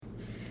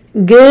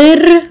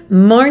Good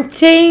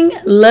morning,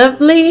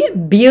 lovely,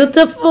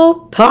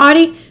 beautiful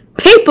party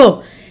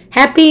people.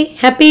 Happy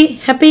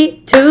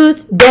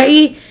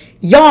Tuesday.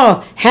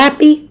 Y'all,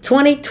 happy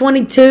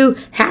 2022.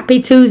 Happy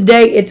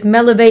Tuesday. It's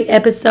Melevate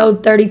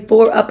episode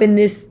 34 up in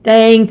this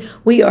thing.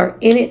 We are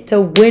in it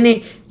to win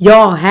it.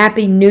 Y'all,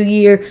 happy new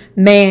year.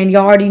 Man, you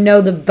already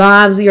know the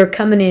vibes. We are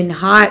coming in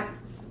hot.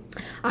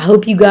 I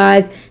hope you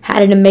guys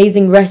had an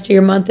amazing rest of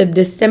your month of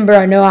December.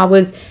 I know I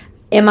was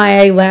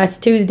MIA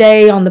last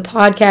Tuesday on the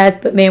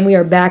podcast, but man, we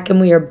are back and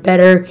we are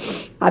better.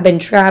 I've been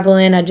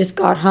traveling. I just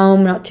got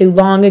home not too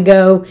long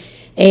ago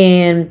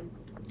and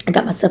I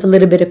got myself a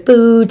little bit of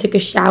food, took a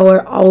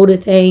shower, all the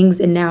things,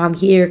 and now I'm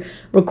here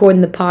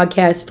recording the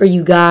podcast for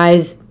you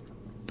guys.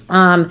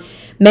 Man,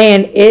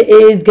 it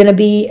is going to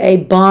be a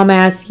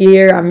bomb-ass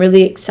year. I'm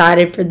really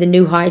excited for the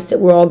new heights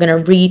that we're all going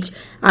to reach.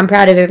 I'm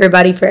proud of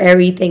everybody for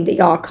everything that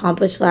y'all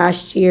accomplished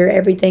last year,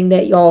 everything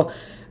that y'all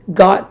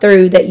got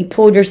through, that you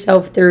pulled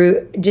yourself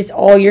through, just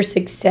all your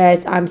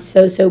success. I'm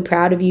so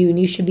proud of you, and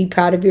you should be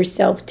proud of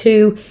yourself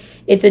too.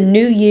 It's a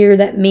new year.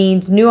 That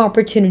means new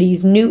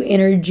opportunities, new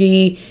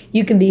energy.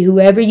 You can be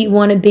whoever you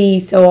want to be.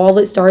 So all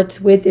it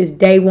starts with is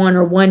day one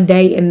or one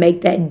day, and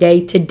make that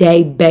day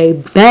today,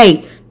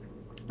 baby.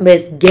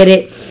 Let's get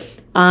it.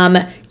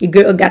 Your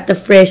girl got the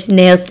fresh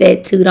nail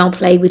set too. Don't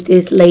play with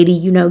this, lady.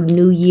 You know,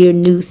 new year,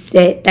 new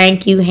set.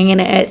 Thank you,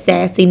 Hannah at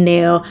Sassy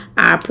Nail.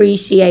 I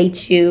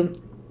appreciate you.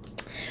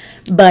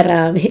 But,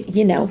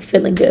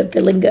 feeling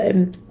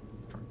good.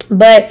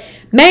 But,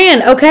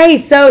 man, okay,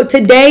 so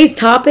today's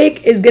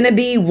topic is going to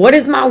be, what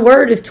is my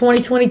word of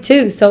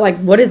 2022? So,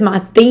 what is my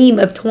theme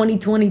of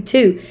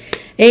 2022?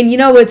 And,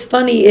 what's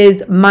funny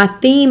is my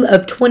theme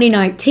of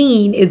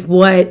 2019 is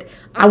what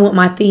I want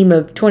my theme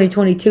of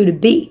 2022 to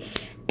be.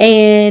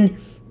 And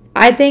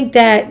I think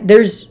that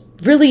there's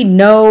really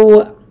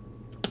no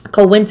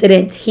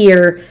coincidence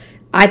here.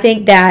 I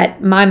think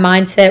that my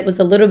mindset was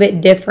a little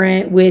bit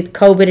different with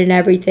COVID and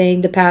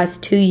everything the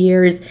past 2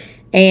 years.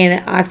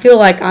 And I feel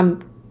like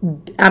I'm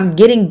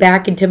getting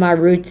back into my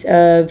roots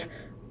of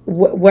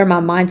where my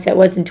mindset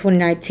was in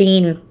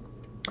 2019.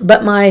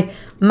 But my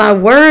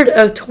word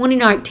of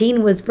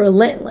 2019 was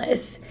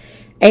relentless.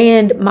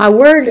 And my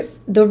word,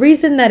 the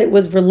reason that it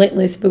was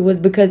relentless was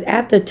because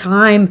at the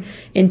time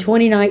in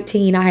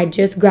 2019, I had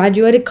just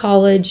graduated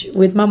college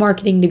with my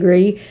marketing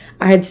degree.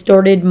 I had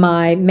started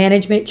my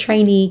management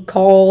trainee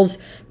calls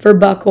for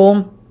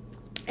Buckle,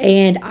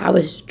 and I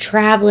was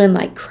traveling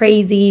like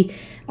crazy.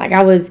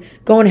 I was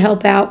going to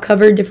help out,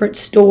 cover different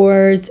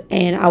stores,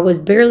 and I was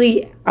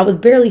barely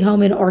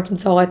home in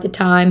Arkansas at the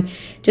time,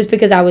 just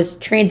because I was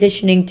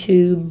transitioning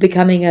to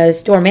becoming a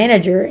store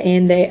manager,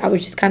 and I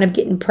was just kind of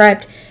getting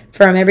prepped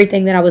from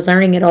everything that I was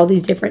learning at all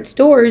these different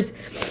stores.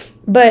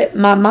 But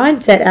my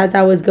mindset as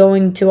I was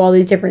going to all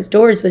these different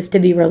stores was to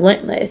be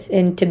relentless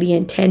and to be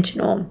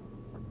intentional.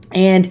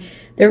 And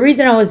the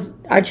reason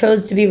I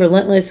chose to be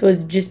relentless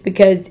was just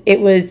because it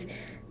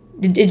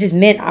just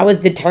meant I was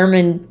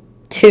determined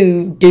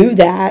to do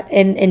that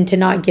and to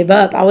not give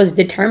up. I was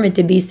determined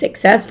to be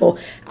successful.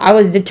 I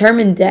was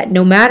determined that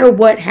no matter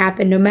what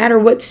happened, no matter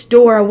what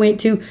store I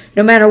went to,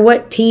 no matter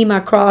what team I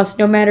crossed,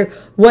 no matter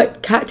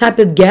what type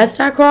of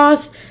guest I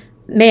crossed,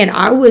 man,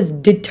 I was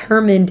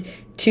determined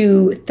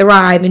to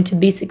thrive and to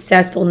be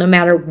successful no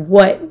matter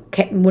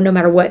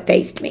what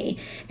faced me.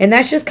 And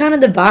that's just kind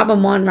of the vibe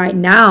I'm on right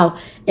now.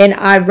 And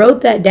I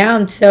wrote that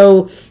down.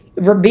 So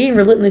being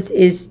relentless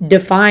is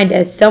defined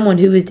as someone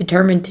who is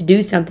determined to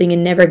do something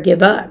and never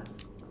give up.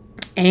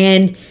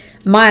 And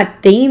my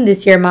theme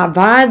this year, my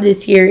vibe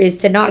this year, is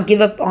to not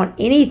give up on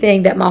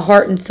anything that my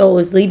heart and soul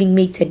is leading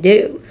me to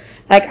do.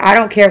 I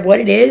don't care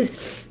what it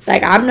is.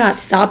 I'm not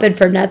stopping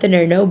for nothing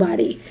or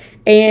nobody.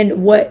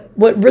 And what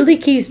really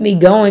keeps me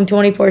going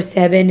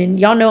 24/7, and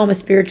y'all know I'm a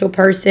spiritual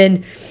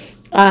person.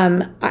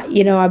 I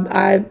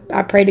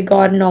pray to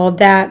God and all of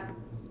that.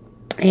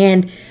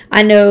 And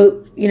I know,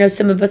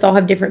 some of us all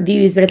have different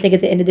views, but I think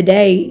at the end of the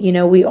day,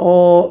 we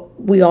all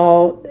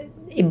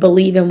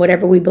believe in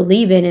whatever we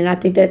believe in. And I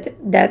think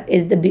that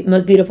is the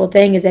most beautiful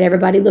thing, is that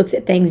everybody looks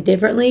at things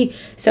differently.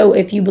 So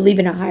if you believe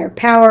in a higher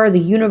power, the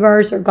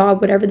universe, or God,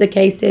 whatever the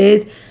case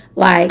is,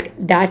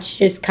 that's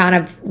just kind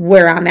of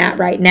where I'm at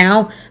right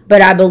now.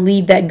 But I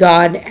believe that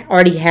God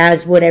already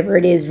has whatever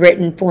it is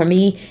written for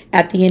me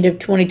at the end of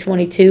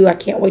 2022. I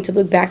can't wait to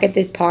look back at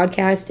this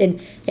podcast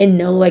and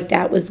know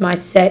that was my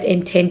set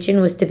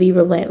intention, was to be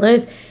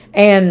relentless.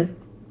 And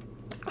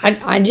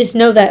I just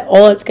know that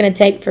all it's going to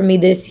take for me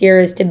this year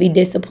is to be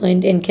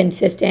disciplined and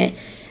consistent.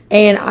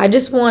 And I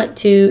just want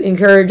to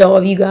encourage all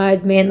of you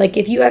guys, man,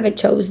 if you haven't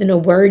chosen a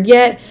word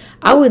yet,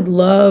 I would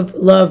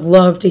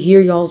love to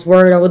hear y'all's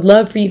word. I would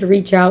love for you to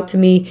reach out to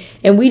me,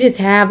 and we just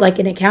have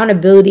an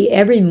accountability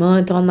every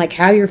month on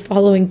how you're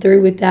following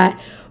through with that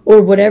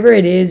or whatever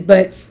it is.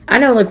 But I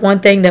know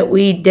one thing that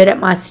we did at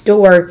my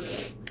store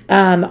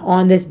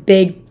on this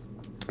big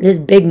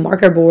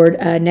marker board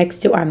next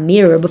to our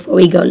mirror before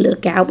we go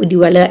look out, we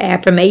do our little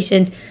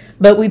affirmations,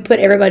 but we put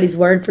everybody's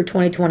word for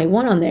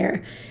 2021 on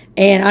there.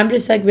 And I'm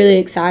just like really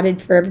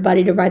excited for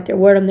everybody to write their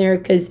word on there,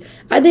 because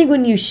I think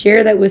when you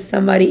share that with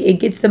somebody, it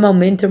gets the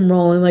momentum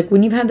rolling. Like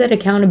when you have that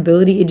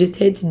accountability, it just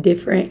hits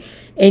different.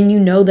 And you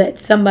know that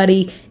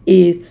somebody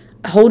is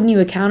holding you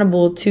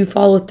accountable to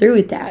follow through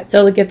with that.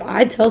 So like if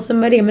I tell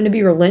somebody I'm going to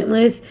be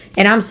relentless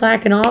and I'm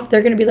slacking off,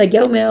 they're going to be like,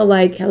 yo, Mel,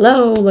 like,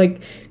 hello, like,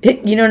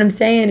 you know what I'm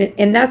saying?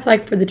 And that's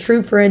like for the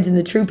true friends and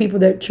the true people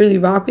that truly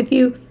rock with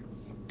you.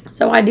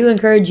 So I do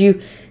encourage you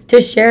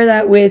to share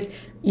that with,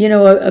 you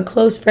know, a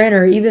close friend,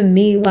 or even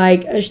me,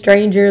 like a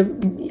stranger.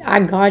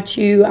 I got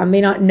you. I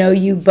may not know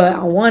you, but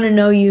I want to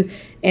know you.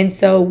 And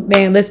so,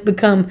 man, let's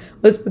become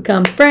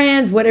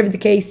friends, whatever the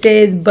case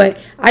is. But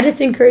I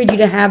just encourage you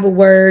to have a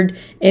word.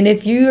 And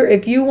if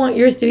you want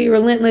yours to be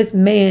relentless,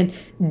 man,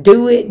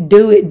 do it,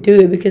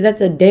 because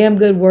that's a damn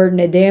good word and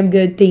a damn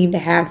good theme to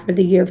have for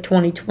the year of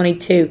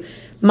 2022.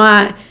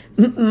 My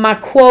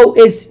quote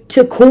is,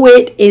 to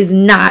quit is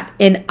not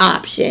an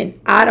option.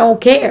 I don't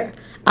care.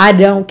 I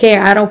don't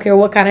care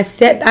what kind of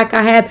setback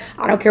I have.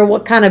 I don't care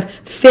what kind of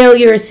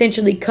failure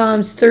essentially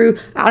comes through.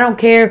 I don't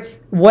care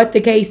what the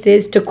case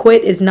is. To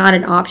quit is not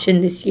an option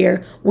this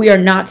year. We are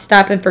not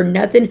stopping for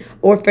nothing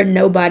or for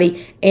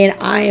nobody. And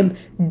I am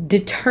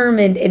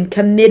determined and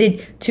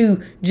committed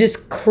to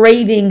just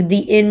craving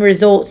the end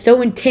result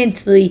so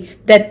intensely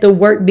that the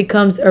work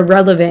becomes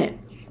irrelevant.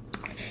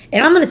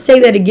 And I'm going to say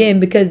that again,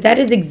 because that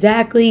is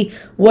exactly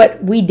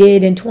what we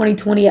did in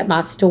 2020 at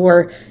my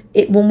store.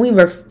 When we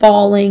were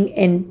falling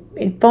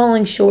and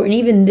falling short. And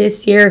even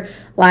this year,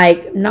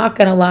 like, not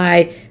going to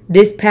lie,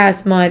 this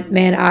past month,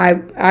 man,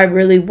 I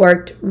really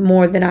worked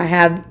more than I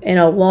have in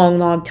a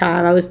long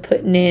time. I was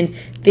putting in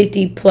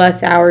 50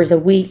 plus hours a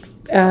week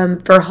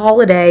for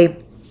holiday.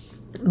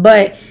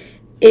 But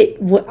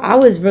I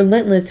was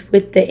relentless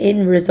with the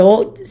end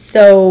result.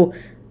 So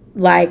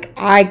like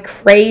I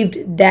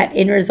craved that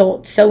end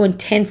result so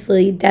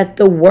intensely that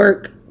the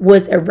work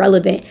was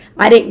irrelevant.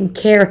 I didn't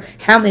care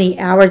how many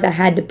hours I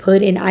had to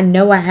put in. I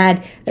know I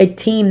had a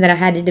team that I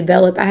had to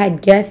develop. I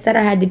had guests that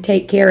I had to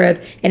take care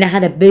of, and I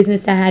had a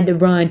business I had to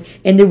run,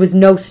 and there was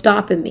no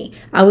stopping me.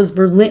 I was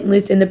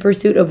relentless in the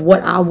pursuit of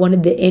what I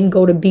wanted the end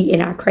goal to be,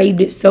 and I craved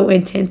it so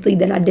intensely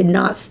that I did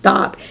not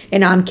stop.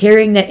 And I'm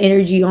carrying that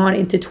energy on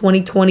into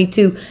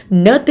 2022.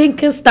 Nothing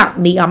can stop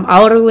me. I'm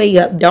all the way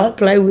up. Don't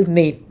play with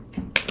me.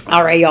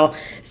 All right, y'all.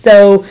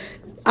 So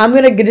I'm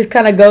going to just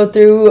kind of go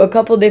through a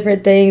couple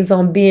different things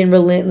on being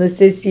relentless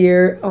this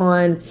year,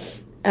 on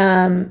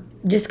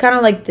just kind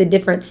of like the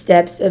different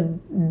steps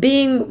of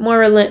being more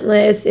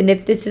relentless. And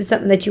if this is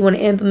something that you want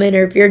to implement,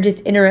 or if you're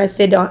just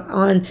interested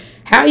on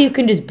how you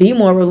can just be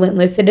more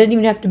relentless, it doesn't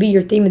even have to be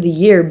your theme of the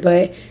year.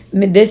 But I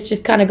mean, this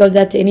just kind of goes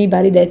out to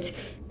anybody that's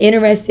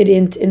interested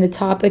in the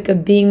topic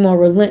of being more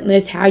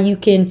relentless, how you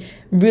can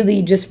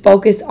really just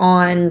focus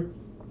on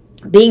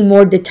being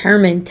more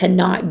determined to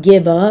not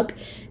give up,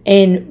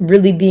 and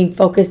really being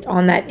focused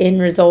on that end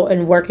result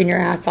and working your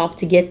ass off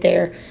to get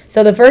there.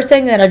 So the first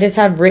thing that I just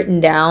have written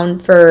down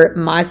for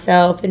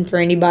myself and for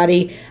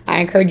anybody,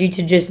 I encourage you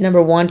to just, number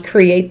one,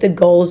 create the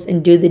goals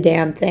and do the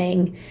damn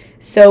thing.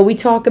 So we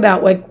talk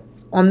about, like,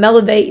 on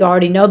Melevate, you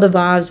already know the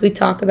vibes. We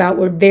talk about,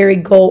 we're very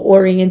goal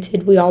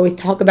oriented. We always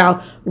talk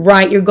about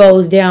write your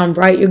goals down,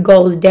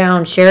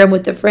 share them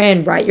with a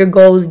friend, write your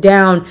goals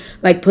down,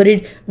 like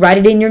write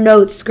it in your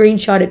notes,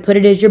 screenshot it, put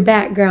it as your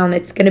background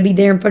that's going to be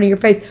there in front of your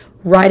face.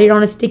 Write it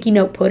on a sticky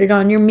note, put it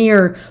on your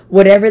mirror,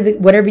 whatever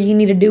you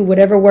need to do,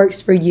 whatever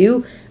works for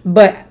you.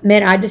 But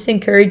man, I just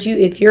encourage you,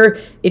 if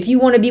you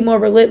want to be more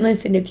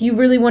relentless, and if you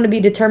really want to be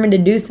determined to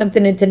do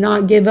something and to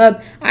not give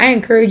up, I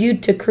encourage you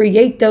to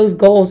create those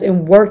goals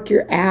and work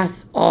your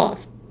ass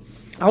off.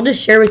 I'll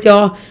just share with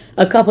y'all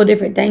a couple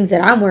different things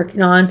that I'm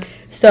working on.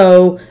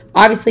 So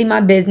obviously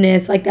my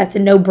business, like, that's a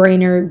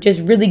no-brainer,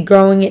 just really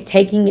growing it,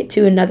 taking it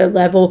to another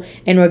level.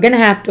 And we're going to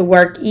have to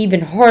work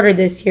even harder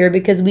this year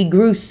because we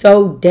grew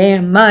so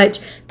damn much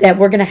that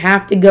we're going to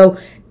have to go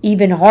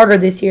even harder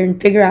this year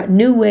and figure out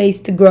new ways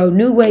to grow,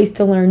 new ways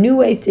to learn, new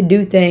ways to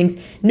do things,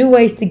 new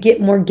ways to get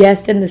more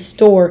guests in the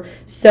store.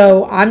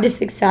 So I'm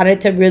just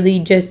excited to really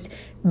just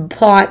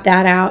plot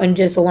that out and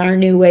just learn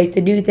new ways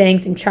to do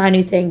things and try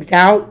new things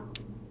out.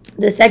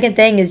 The second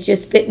thing is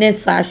just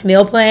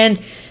fitness/meal plan.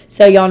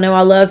 So y'all know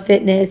I love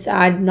fitness.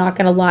 I'm not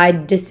going to lie,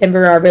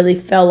 December I really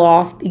fell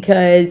off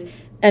because,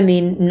 I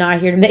mean, not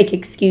here to make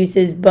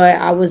excuses, but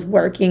I was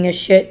working a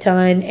shit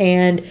ton,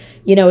 and,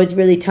 you know, it's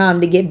really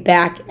time to get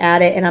back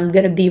at it, and I'm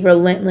going to be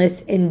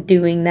relentless in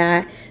doing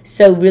that.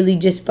 So really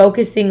just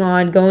focusing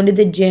on going to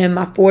the gym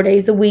 4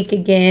 days a week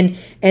again,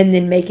 and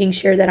then making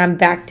sure that I'm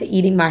back to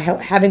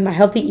having my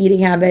healthy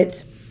eating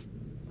habits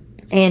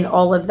and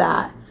all of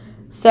that.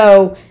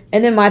 So,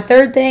 and then my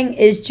third thing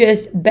is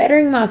just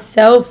bettering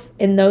myself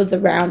and those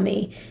around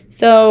me.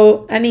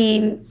 So, I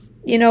mean,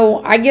 you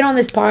know, I get on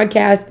this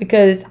podcast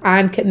because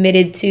I'm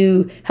committed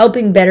to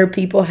helping better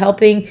people,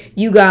 helping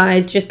you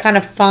guys just kind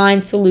of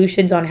find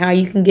solutions on how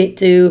you can get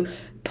to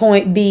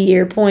point B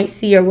or point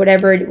C or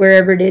wherever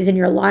it is in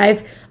your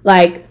life.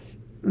 Like,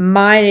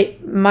 my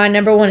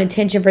number one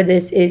intention for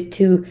this is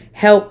to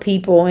help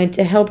people and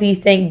to help you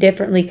think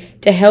differently,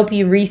 to help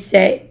you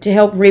reset, to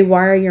help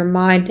rewire your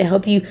mind, to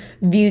help you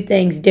view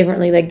things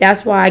differently. Like,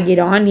 that's why I get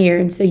on here,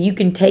 and so you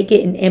can take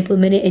it and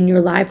implement it in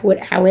your life,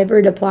 however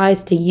it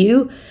applies to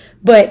you.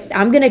 But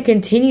I'm going to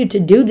continue to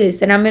do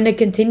this, and I'm going to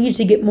continue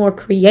to get more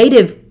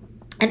creative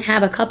and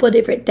have a couple of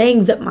different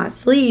things up my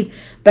sleeve.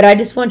 But I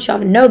just want y'all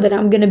to know that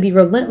I'm going to be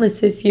relentless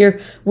this year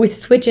with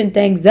switching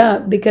things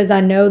up, because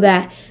I know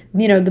that,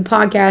 the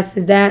podcast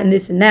is that and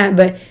this and that,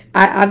 but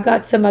I've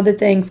got some other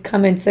things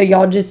coming. So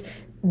y'all just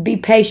be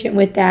patient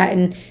with that,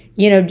 and,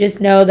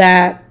 just know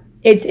that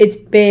it's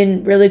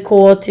been really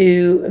cool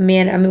to,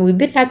 we've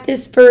been at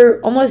this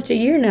for almost a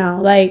year now.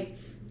 Like,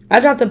 I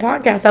dropped the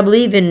podcast, I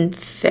believe, in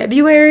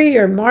February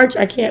or March.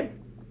 I can't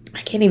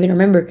even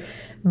remember.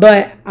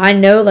 But I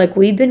know, like,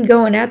 we've been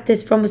going at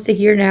this for almost a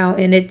year now,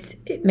 and it's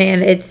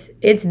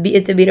a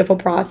beautiful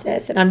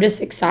process, and I'm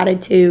just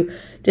excited to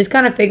just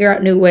kind of figure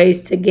out new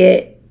ways to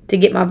get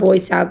my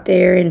voice out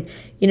there, and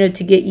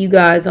to get you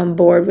guys on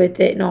board with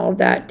it and all of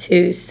that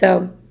too.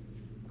 So,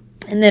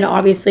 and then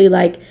obviously,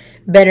 like,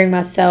 bettering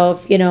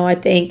myself, I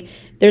think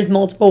there's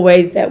multiple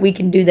ways that we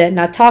can do that, and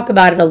I talk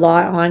about it a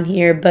lot on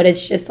here, but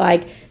it's just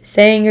like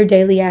saying your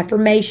daily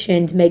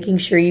affirmations, making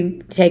sure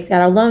you take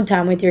that alone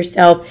time with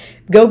yourself,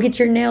 go get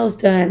your nails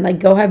done, like,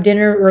 go have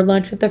dinner or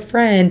lunch with a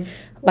friend,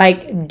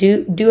 like,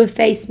 do a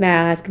face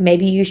mask,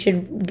 maybe you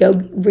should go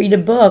read a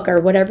book or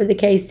whatever the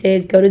case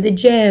is, go to the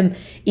gym,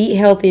 eat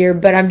healthier.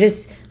 But I'm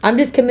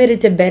just committed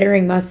to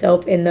bettering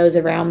myself and those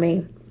around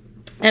me.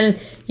 And,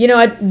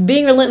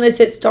 being relentless,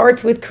 it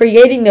starts with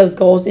creating those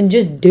goals and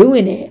just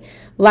doing it.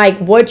 Like,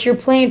 what you're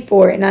playing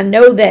for. And I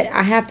know that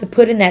I have to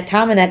put in that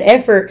time and that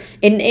effort.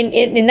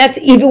 And that's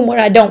even when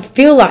I don't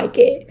feel like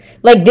it.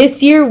 Like,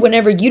 this year,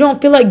 whenever you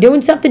don't feel like doing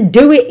something,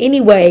 do it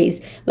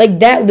anyways. Like,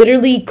 that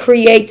literally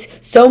creates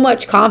so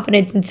much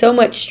confidence and so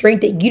much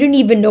strength that you didn't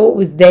even know it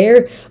was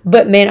there.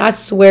 But, man, I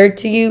swear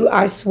to you,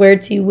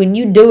 when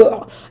you do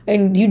it,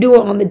 and you do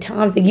it on the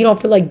times that you don't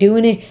feel like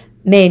doing it,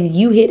 man,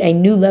 you hit a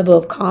new level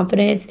of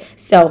confidence,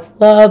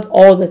 self-love,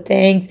 all the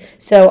things.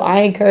 So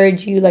I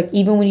encourage you, like,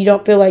 even when you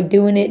don't feel like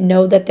doing it,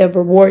 know that the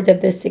rewards of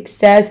the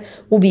success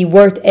will be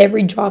worth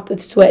every drop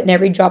of sweat and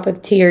every drop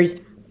of tears.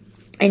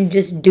 And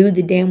just do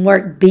the damn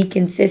work. Be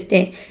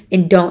consistent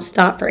and don't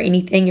stop for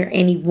anything or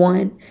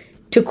anyone.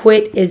 To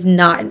quit is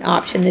not an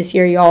option this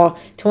year, y'all.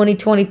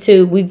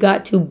 2022, we've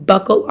got to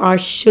buckle our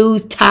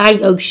shoes, tie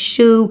your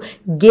shoe,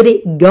 get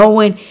it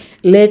going.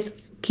 Let's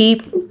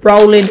keep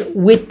rolling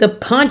with the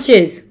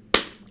punches.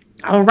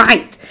 All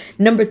right.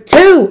 Number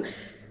 2,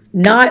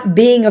 not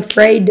being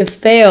afraid to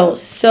fail.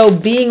 So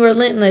being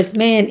relentless,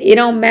 man, it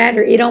don't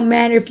matter. It don't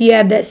matter if you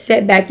have that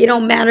setback. It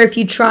don't matter if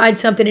you tried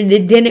something and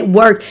it didn't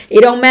work.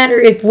 It don't matter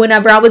if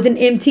whenever I was in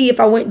MT,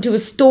 if I went to a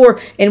store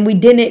and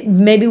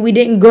maybe we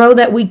didn't grow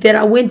that week that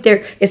I went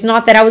there. It's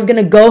not that I was going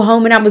to go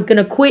home and I was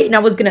going to quit and I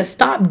was going to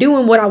stop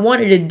doing what I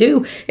wanted to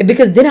do,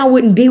 because then I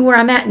wouldn't be where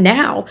I'm at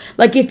now.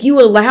 Like, if you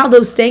allow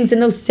those things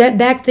and those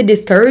setbacks to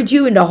discourage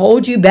you and to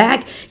hold you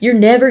back, you're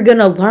never going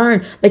to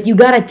learn. Like, you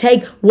got to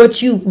take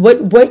what you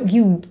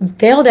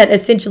failed at,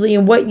 essentially,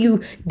 and what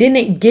you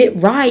didn't get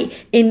right,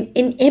 and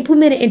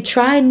implement it and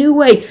try a new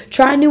way.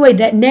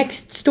 That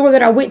next store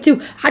that I went to,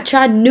 I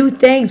tried new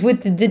things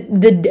with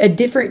a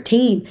different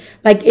team.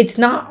 Like, it's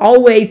not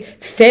always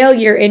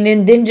failure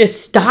and then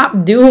just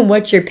stop doing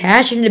what you're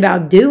passionate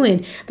about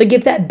doing. Like,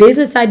 if that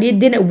business idea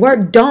didn't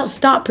work, don't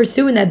stop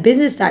pursuing that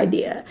business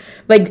idea.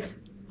 Like,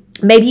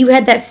 maybe you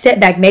had that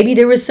setback. Maybe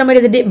there was somebody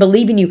that didn't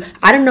believe in you.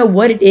 I don't know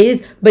what it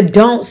is, but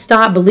don't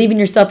stop believing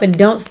yourself and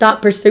don't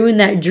stop pursuing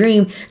that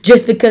dream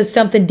just because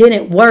something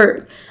didn't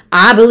work.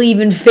 I believe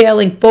in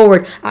failing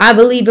forward. I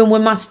believe in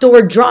when my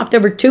store dropped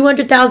over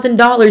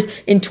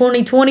 $200,000 in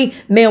 2020,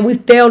 man, we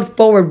failed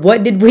forward.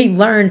 What did we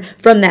learn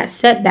from that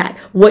setback?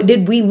 What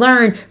did we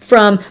learn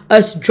from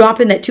us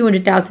dropping that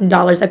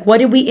 $200,000? Like, what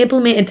did we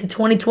implement into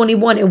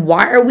 2021? And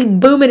why are we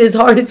booming as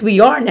hard as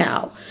we are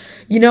now?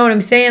 You know what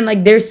I'm saying?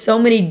 Like, there's so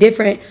many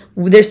different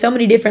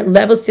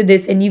levels to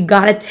this, and you've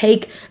got to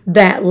take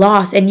that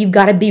loss, and you've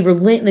got to be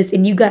relentless,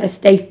 and you got to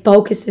stay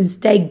focused and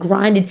stay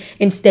grinded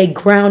and stay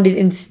grounded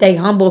and stay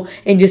humble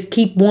and just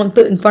keep one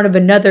foot in front of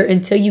another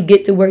until you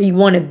get to where you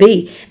want to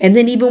be. And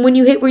then even when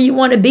you hit where you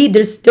want to be,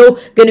 there's still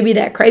going to be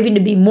that craving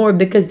to be more,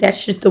 because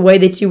that's just the way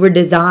that you were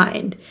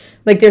designed.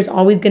 Like, there's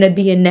always going to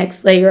be a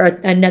next layer or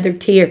another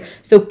tier.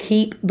 So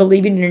keep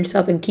believing in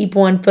yourself and keep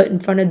one foot in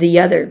front of the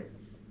other.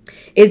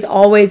 Is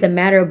always a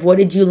matter of what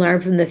did you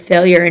learn from the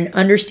failure, and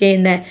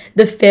understand that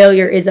the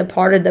failure is a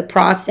part of the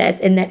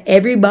process, and that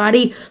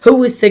everybody who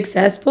was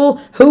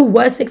successful at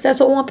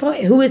one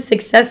point, who is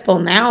successful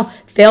now,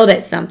 failed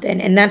at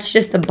something. And that's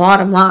just the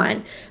bottom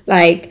line.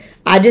 Like,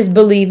 I just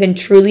believe in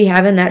truly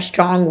having that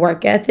strong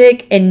work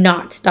ethic and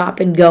not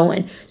stopping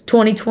going.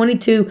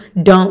 2022,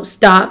 don't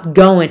stop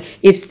going.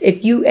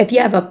 If you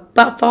have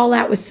a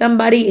fallout with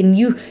somebody and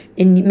you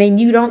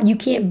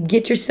can't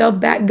get yourself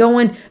back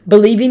going,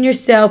 believe in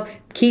yourself.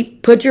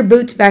 Put your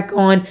boots back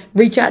on,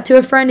 reach out to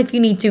a friend if you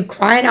need to,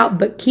 cry it out,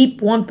 but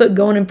keep one foot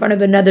going in front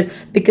of another,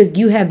 because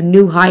you have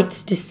new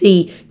heights to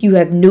see. You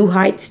have new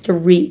heights to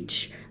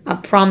reach. I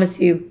promise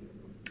you.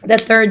 The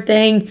third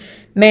thing,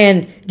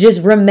 man,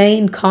 just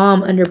remain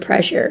calm under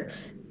pressure.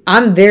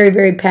 I'm very,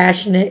 very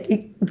passionate.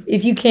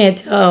 If you can't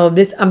tell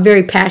this, I'm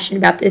very passionate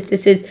about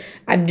this.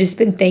 I've just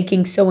been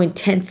thinking so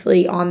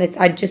intensely on this.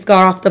 I just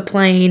got off the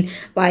plane.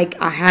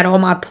 Like, I had all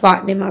my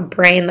plotting in my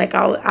brain. Like,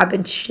 I've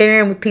been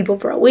sharing with people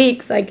for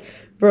weeks. Like,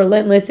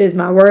 relentless is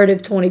my word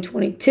of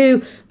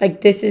 2022.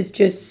 Like, this is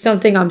just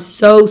something I'm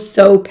so,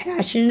 so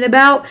passionate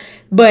about.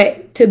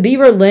 But to be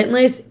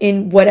relentless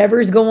in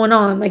whatever's going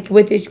on, like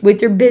with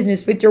your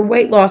business, with your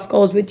weight loss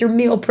goals, with your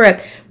meal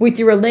prep, with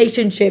your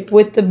relationship,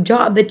 with the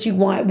job that you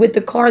want, with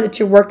the car that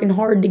you're working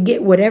hard to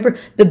get, whatever,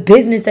 the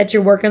business that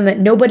you're working that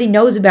nobody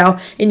knows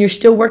about, and you're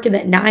still working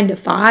that 9 to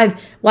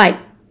 5, like,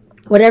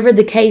 whatever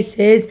the case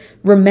is,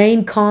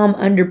 remain calm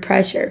under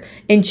pressure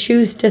and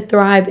choose to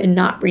thrive and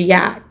not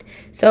react.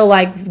 So,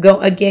 like,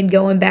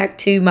 going back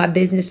to my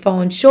business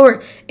falling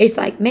short, it's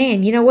like,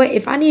 man, you know what?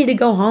 If I needed to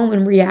go home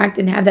and react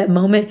and have that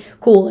moment,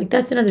 cool. Like,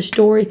 that's another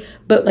story.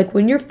 But, like,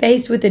 when you're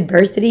faced with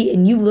adversity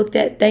and you look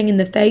that thing in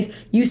the face,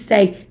 you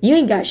say, you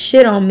ain't got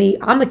shit on me.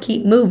 I'm going to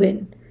keep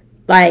moving.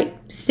 Like,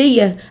 see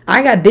ya.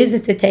 I got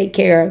business to take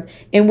care of.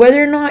 And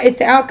whether or not it's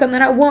the outcome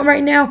that I want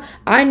right now,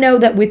 I know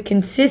that with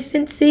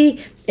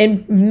consistency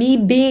and me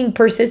being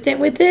persistent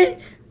with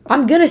it,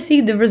 I'm going to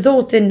see the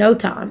results in no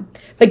time.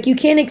 Like, you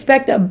can't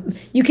expect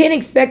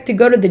to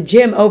go to the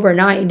gym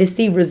overnight and to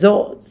see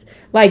results.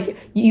 Like,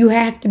 you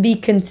have to be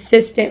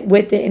consistent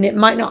with it, and it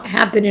might not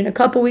happen in a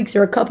couple weeks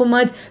or a couple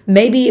months.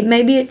 Maybe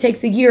it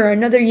takes a year or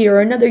another year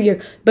or another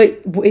year. But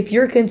if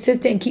you're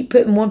consistent and keep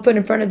putting one foot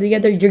in front of the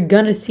other, you're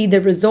going to see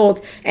the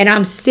results. And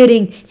I'm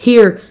sitting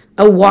here,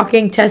 a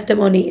walking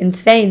testimony, and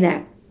saying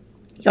that.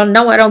 Y'all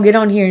know I don't get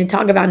on here and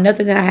talk about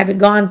nothing that I haven't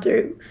gone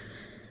through.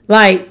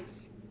 Like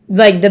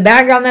the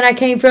background that I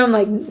came from,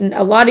 like,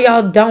 a lot of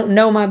y'all don't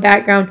know my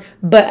background,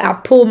 but I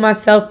pulled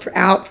myself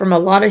out from a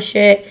lot of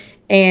shit,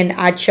 and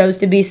I chose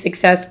to be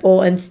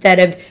successful instead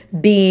of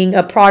being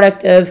a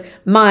product of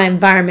my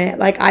environment.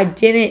 Like, I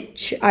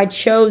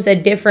chose a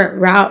different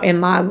route in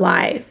my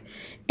life.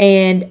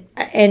 And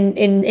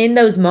in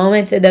those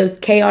moments, in those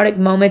chaotic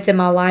moments in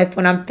my life,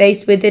 when I'm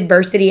faced with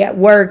adversity at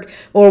work,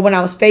 or when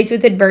I was faced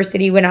with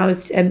adversity when I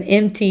was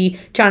empty,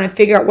 trying to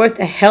figure out what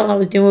the hell I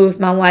was doing with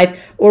my life,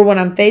 or when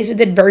I'm faced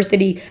with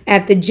adversity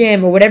at the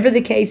gym, or whatever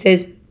the case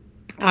is,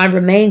 I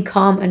remain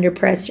calm under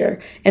pressure.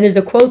 And there's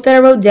a quote that I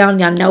wrote down.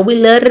 Y'all know we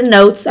love the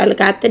notes. I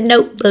got the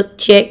notebook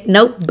check,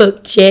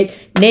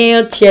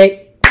 nail check.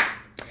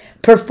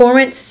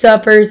 Performance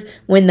suffers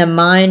when the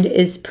mind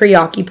is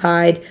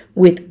preoccupied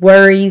with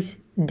worries,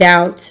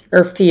 doubts,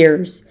 or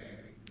fears.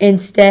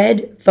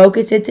 Instead,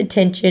 focus its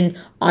attention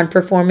on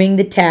performing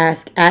the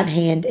task at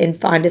hand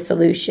and find a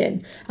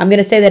solution. I'm going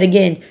to say that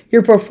again.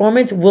 Your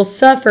performance will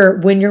suffer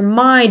when your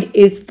mind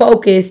is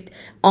focused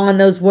on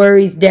those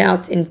worries,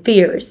 doubts, and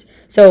fears.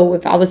 So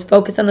if I was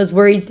focused on those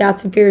worries,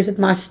 doubts, and fears with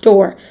my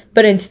store,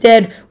 but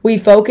instead we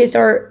focus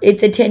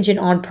its attention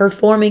on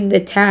performing the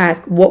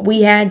task, what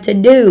we had to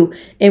do,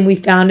 and we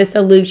found a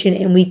solution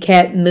and we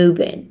kept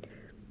moving.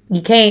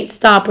 You can't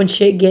stop when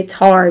shit gets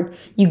hard.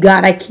 You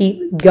gotta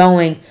keep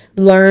going.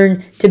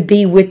 Learn to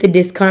be with the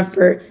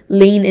discomfort.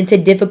 Lean into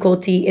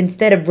difficulty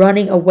instead of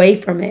running away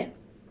from it.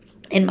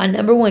 And my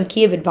number one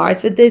key of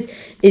advice with this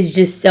is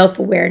just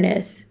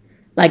self-awareness.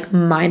 Like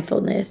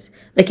mindfulness.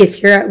 Like,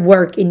 if you're at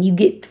work and you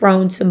get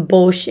thrown some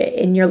bullshit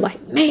and you're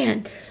like,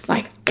 man,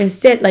 like,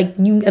 instead, like,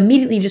 you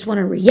immediately just want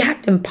to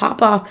react and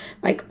pop off,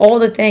 like, all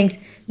the things.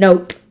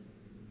 Nope.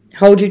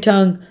 Hold your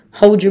tongue,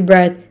 hold your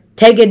breath,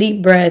 take a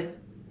deep breath,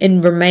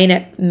 and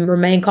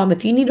remain calm.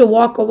 If you need to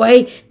walk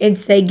away and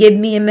say, give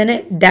me a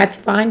minute, that's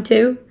fine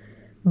too.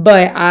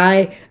 But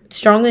I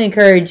strongly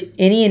encourage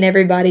any and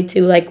everybody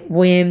to, like,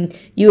 when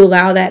you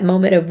allow that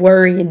moment of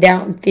worry and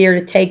doubt and fear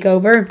to take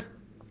over,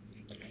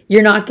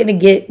 you're not going to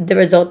get the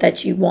result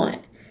that you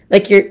want.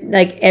 Like,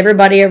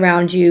 everybody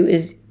around you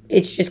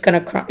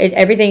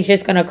everything's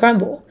just going to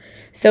crumble.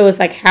 So it's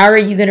like, how are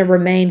you going to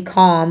remain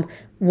calm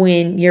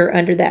when you're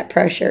under that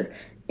pressure?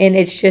 And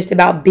it's just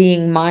about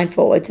being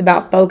mindful. It's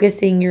about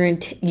focusing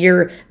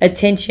your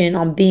attention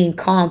on being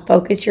calm.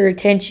 Focus your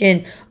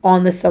attention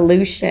on the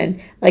solution.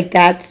 Like,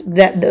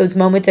 those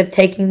moments of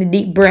taking the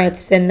deep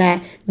breaths and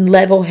that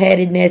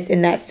level-headedness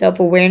and that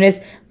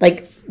self-awareness,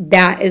 like,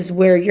 that is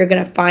where you're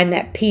going to find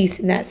that peace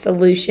and that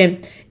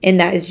solution. And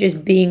that is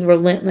just being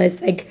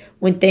relentless. Like,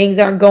 when things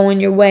aren't going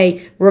your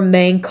way,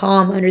 remain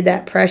calm under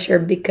that pressure,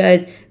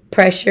 because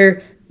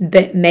pressure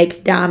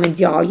makes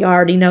diamonds, y'all. You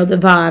already know the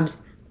vibes.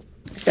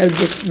 So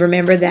just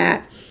remember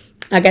that.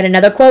 I got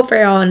another quote for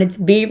y'all, and it's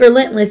be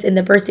relentless in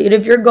the pursuit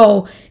of your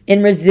goal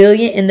and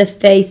resilient in the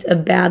face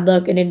of bad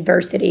luck and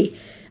adversity.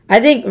 I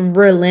think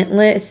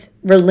relentless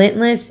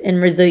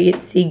and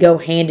resiliency go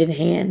hand in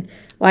hand.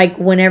 Like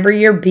whenever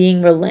you're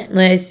being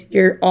relentless,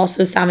 you're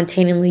also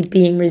simultaneously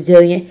being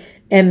resilient.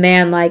 And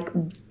man, like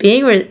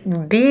being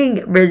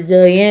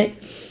resilient,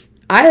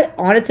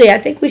 I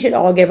think we should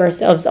all give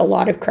ourselves a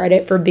lot of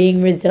credit for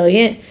being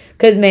resilient.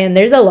 Because, man,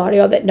 there's a lot of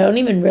y'all that don't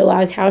even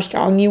realize how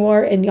strong you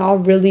are. And y'all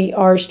really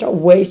are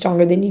way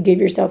stronger than you give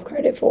yourself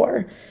credit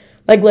for.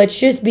 Like, let's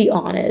just be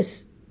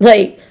honest.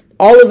 Like,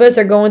 all of us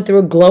are going through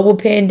a global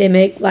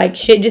pandemic. Like,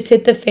 shit just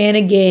hit the fan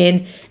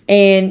again.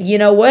 And you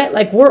know what?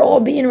 Like, we're all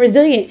being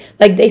resilient.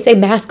 Like, they say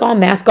mask on,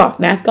 mask off,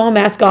 mask on,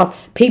 mask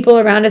off. People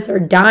around us are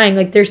dying.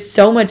 Like, there's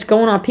so much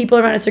going on. People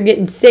around us are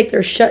getting sick.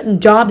 They're shutting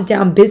jobs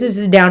down,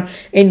 businesses down.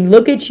 And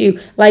look at you.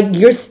 Like,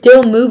 you're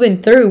still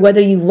moving through.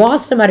 Whether you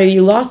lost somebody or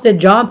you lost a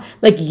job,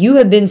 like, you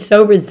have been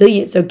so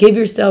resilient. So give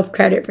yourself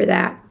credit for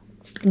that.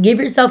 Give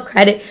yourself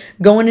credit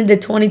going into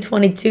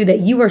 2022 that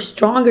you are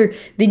stronger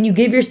than you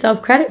give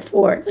yourself credit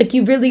for. Like,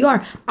 you really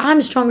are.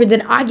 I'm stronger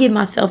than I give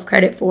myself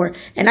credit for.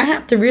 And I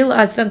have to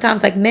realize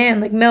sometimes, like, man,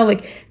 like, Mel,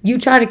 like, you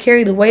try to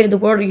carry the weight of the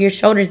world on your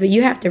shoulders, but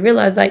you have to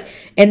realize, like,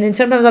 and then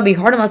sometimes I'll be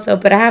hard on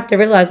myself, but I have to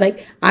realize,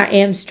 like, I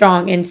am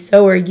strong and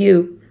so are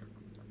you.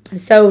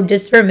 So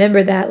just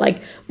remember that,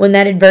 like, when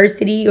that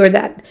adversity or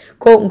that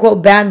quote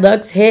unquote bad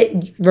luck's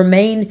hit,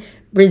 remain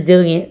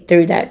resilient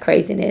through that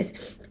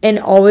craziness. And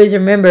always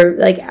remember,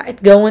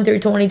 like, going through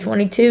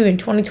 2022 and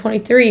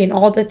 2023 and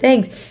all the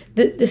things,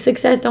 the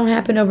success don't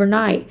happen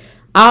overnight.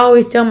 I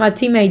always tell my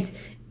teammates,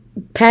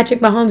 Patrick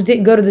Mahomes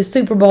didn't go to the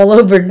Super Bowl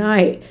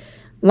overnight.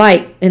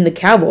 Like, and the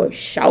Cowboys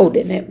showed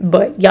in it.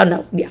 But y'all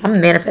know, yeah, I'm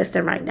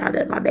manifesting right now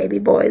that my baby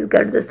boys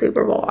go to the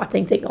Super Bowl. I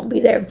think they're going to be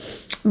there.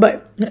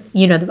 But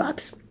you know the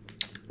vibes.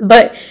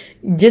 But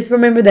just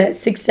remember that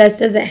success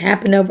doesn't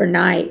happen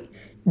overnight.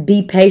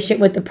 Be patient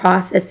with the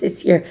process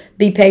this year.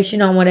 Be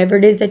patient on whatever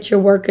it is that you're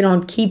working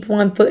on. Keep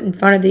one foot in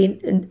front of the...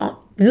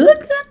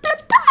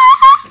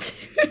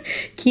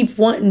 Keep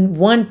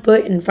one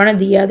foot in front of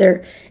the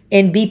other.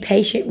 And be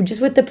patient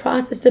just with the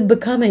process of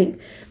becoming.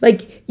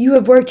 Like, you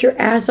have worked your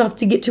ass off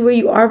to get to where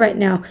you are right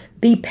now.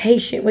 Be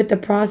patient with the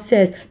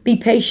process. Be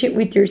patient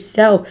with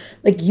yourself.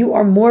 Like, you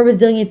are more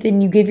resilient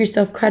than you give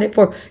yourself credit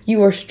for.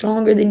 You are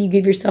stronger than you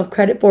give yourself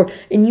credit for.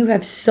 And you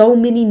have so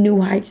many new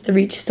heights to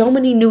reach, so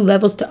many new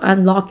levels to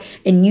unlock.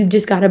 And you've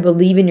just got to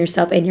believe in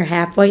yourself, and you're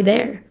halfway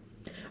there.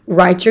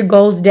 Write your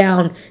goals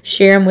down,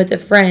 share them with a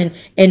friend,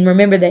 and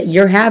remember that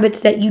your habits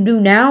that you do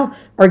now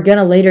are going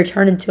to later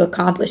turn into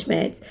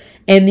accomplishments.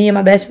 And me and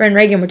my best friend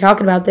Reagan were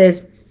talking about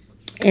this,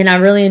 and I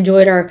really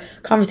enjoyed our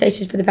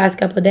conversations for the past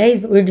couple of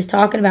days, but we were just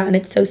talking about, and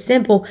it's so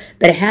simple,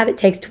 but a habit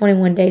takes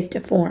 21 days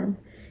to form.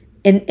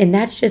 And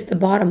that's just the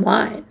bottom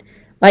line.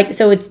 Like,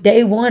 so it's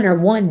day one or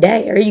one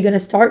day. Are you going to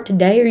start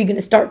today? Are you going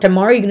to start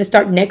tomorrow? Are you going to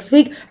start next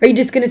week? Or are you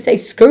just going to say,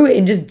 screw it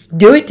and just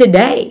do it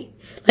today?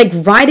 Like,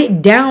 write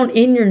it down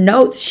in your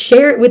notes.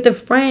 Share it with a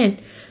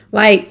friend.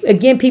 Like,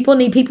 again, people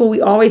need people. We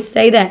always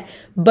say that.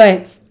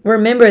 But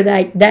remember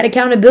that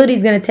accountability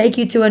is going to take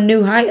you to a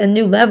new height, a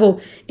new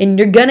level. And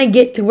you're going to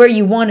get to where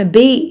you want to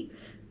be.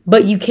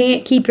 But you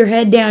can't keep your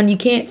head down. You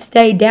can't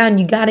stay down.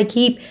 You got to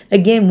keep,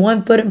 again,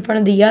 one foot in front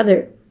of the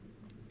other.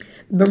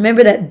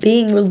 Remember that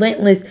being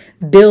relentless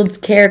builds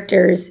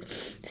characters,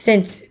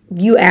 since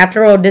you,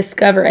 after all,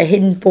 discover a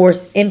hidden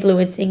force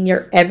influencing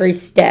your every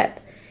step.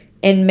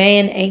 And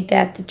man, ain't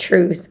that the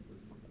truth.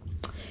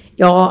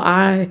 Y'all,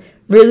 I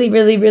really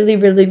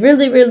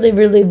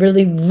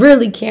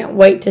can't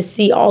wait to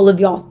see all of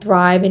y'all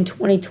thrive in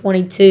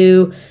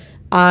 2022.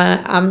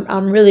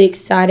 I'm really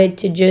excited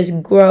to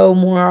just grow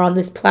more on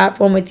this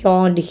platform with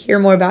y'all and to hear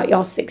more about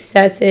y'all's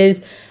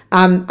successes.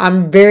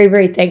 I'm very,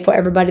 very thankful for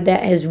everybody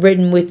that has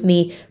ridden with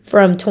me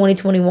from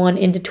 2021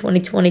 into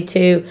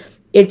 2022.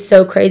 It's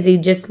so crazy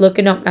just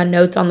looking up my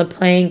notes on the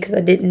plane, because I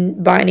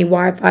didn't buy any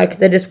Wi-Fi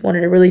because I just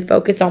wanted to really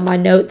focus on my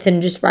notes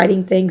and just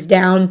writing things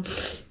down.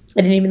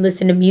 I didn't even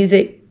listen to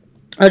music.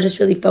 I was just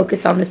really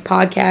focused on this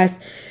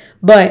podcast.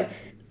 But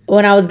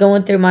when I was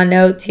going through my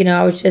notes, you know,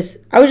 I was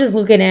just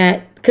looking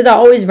at, because I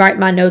always write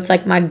my notes,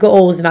 like my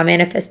goals and my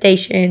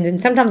manifestations,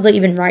 and sometimes I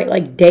even write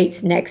like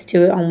dates next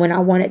to it on when I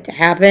want it to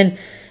happen.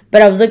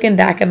 But I was looking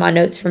back at my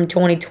notes from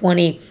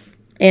 2020,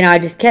 and I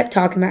just kept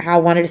talking about how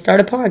I wanted to start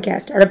a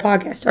podcast,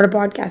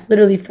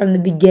 literally from the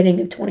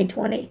beginning of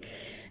 2020.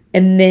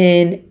 And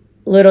then,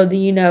 little do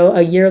you know,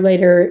 a year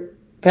later,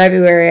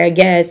 February, I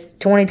guess,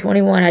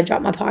 2021, I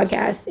dropped my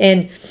podcast.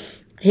 And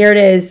here it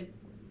is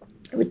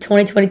with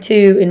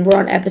 2022, and we're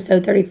on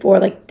episode 34.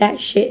 Like, that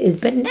shit is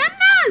bananas.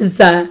 Shit is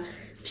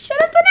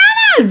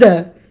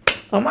bananas.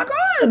 Oh, my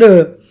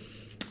God.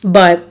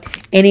 But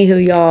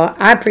anywho, y'all,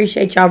 I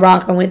appreciate y'all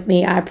rocking with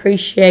me. I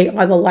appreciate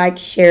all the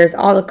likes, shares,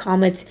 all the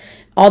comments,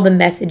 all the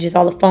messages,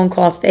 all the phone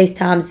calls,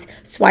 FaceTimes,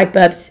 swipe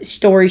ups,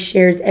 story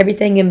shares,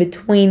 everything in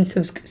between,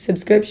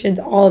 subscriptions,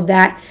 all of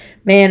that.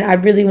 Man, I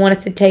really want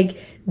us to take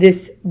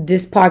this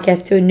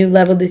podcast to a new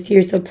level this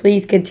year. So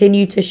please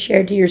continue to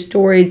share to your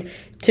stories.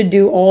 to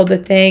do all the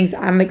things.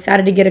 I'm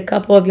excited to get a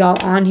couple of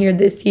y'all on here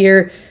this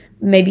year.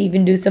 Maybe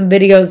even do some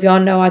videos.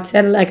 Y'all know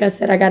like I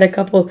said, I got a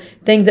couple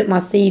things at my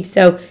sleeve.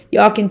 So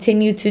y'all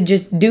continue to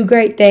just do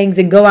great things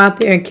and go out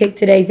there and kick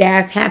today's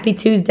ass. Happy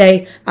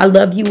Tuesday. I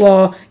love you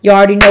all. You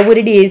already know what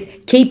it is.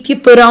 Keep your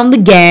foot on the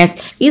gas.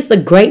 It's a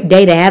great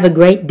day to have a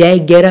great day.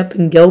 Get up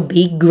and go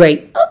be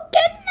great.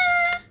 Okay.